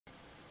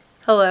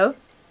Hello,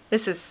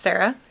 this is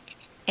Sarah,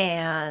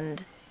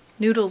 and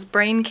Noodle's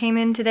brain came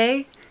in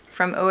today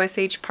from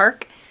OSH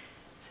Park.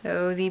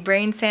 So the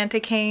brain Santa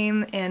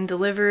came and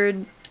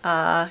delivered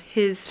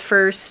his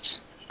first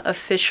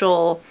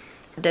official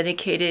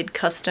dedicated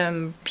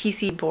custom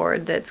PC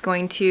board that's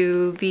going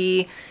to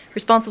be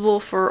responsible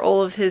for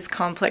all of his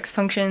complex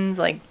functions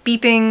like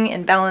beeping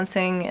and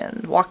balancing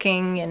and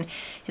walking and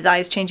his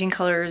eyes changing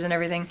colors and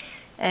everything.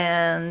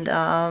 And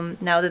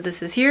now that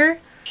this is here,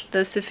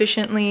 the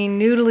sufficiently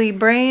noodly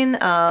brain,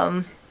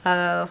 I'm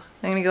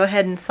going to go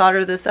ahead and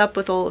solder this up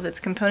with all of its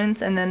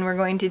components, and then we're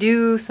going to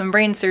do some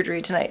brain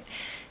surgery tonight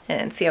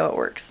and see how it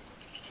works.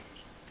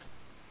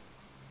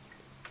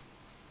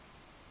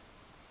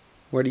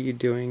 What are you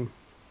doing?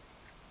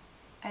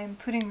 I'm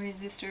putting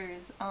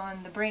resistors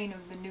on the brain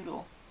of the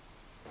noodle.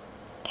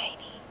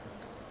 Tiny.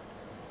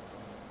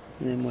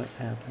 And then what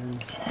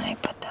happens? And then I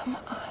put them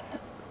on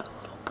the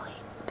little plate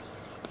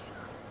piece you do.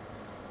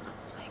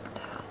 Like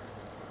that.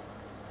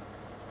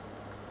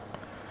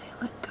 And then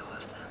I let go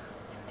of them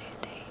and they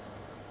stay.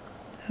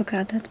 Oh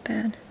god, that's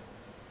bad.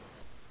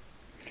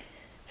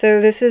 So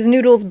this is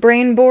Noodle's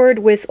brain board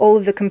with all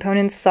of the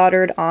components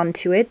soldered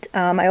onto it.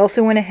 I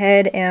also went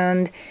ahead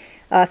and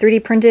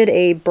 3D printed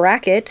a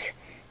bracket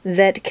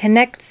that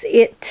connects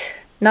it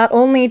not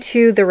only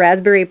to the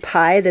Raspberry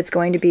Pi that's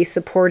going to be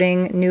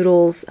supporting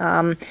Noodle's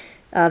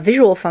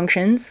visual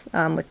functions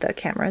with the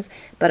cameras,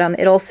 but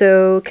it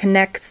also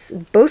connects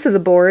both of the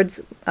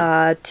boards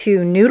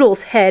to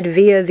Noodle's head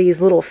via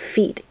these little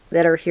feet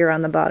that are here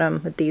on the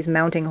bottom with these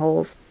mounting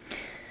holes.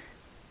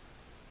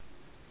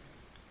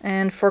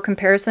 And for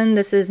comparison,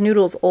 this is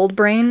Noodle's old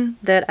brain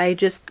that I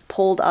just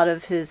pulled out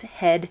of his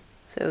head,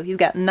 so he's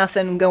got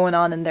nothing going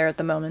on in there at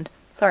the moment.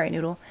 Sorry,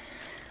 Noodle.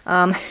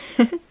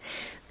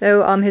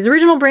 So his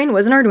original brain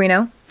was an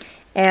Arduino,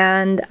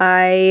 and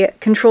I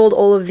controlled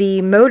all of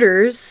the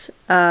motors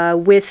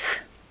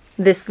with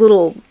this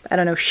little, I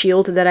don't know,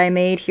 shield that I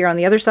made here on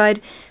the other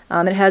side.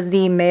 It has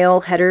the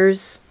male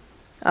headers,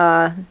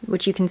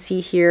 which you can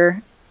see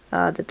here,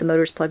 that the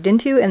motor's plugged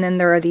into, and then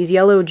there are these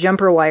yellow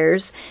jumper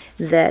wires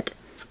that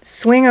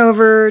swing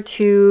over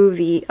to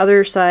the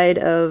other side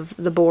of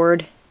the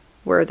board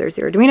where there's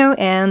the Arduino,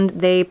 and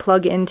they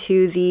plug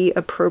into the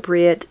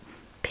appropriate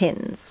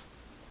pins.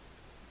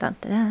 Dun,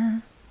 da, da.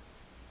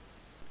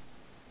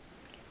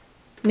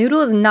 Noodle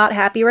is not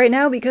happy right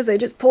now because I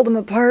just pulled him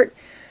apart.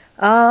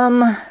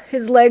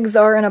 His legs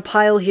are in a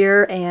pile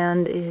here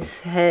and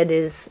his head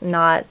is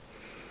not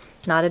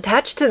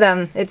attached to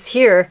them. It's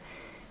here.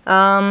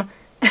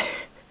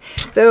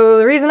 So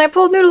the reason I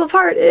pulled Noodle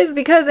apart is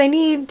because I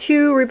need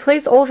to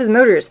replace all of his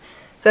motors.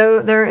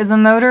 So there is a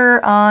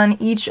motor on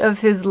each of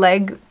his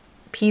leg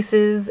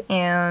pieces,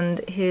 and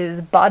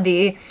his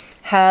body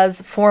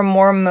has 4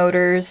 more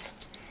motors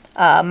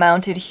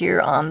mounted here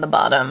on the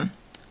bottom.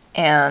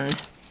 And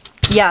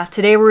yeah,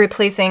 today we're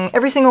replacing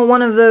every single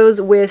one of those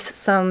with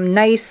some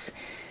nice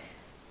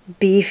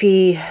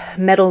beefy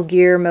Metal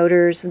Gear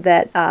motors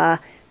that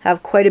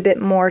have quite a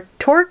bit more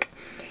torque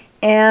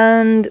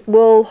and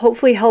will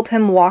hopefully help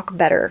him walk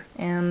better.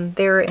 And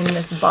they're in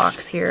this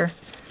box here.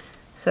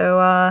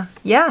 So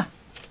yeah,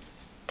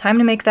 time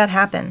to make that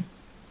happen.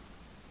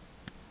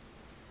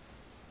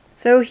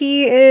 So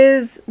he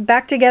is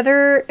back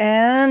together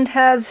and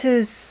has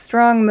his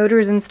strong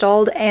motors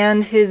installed,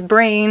 and his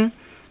brain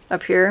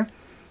up here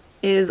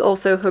is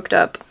also hooked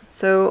up.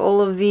 So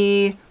all of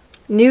the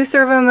new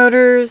servo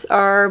motors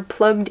are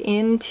plugged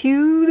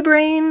into the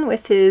brain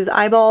with his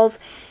eyeballs,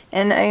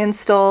 and I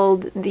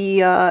installed the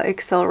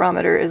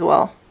accelerometer as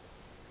well.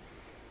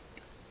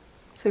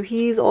 So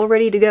he's all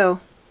ready to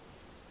go.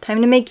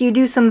 Time to make you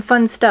do some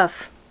fun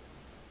stuff.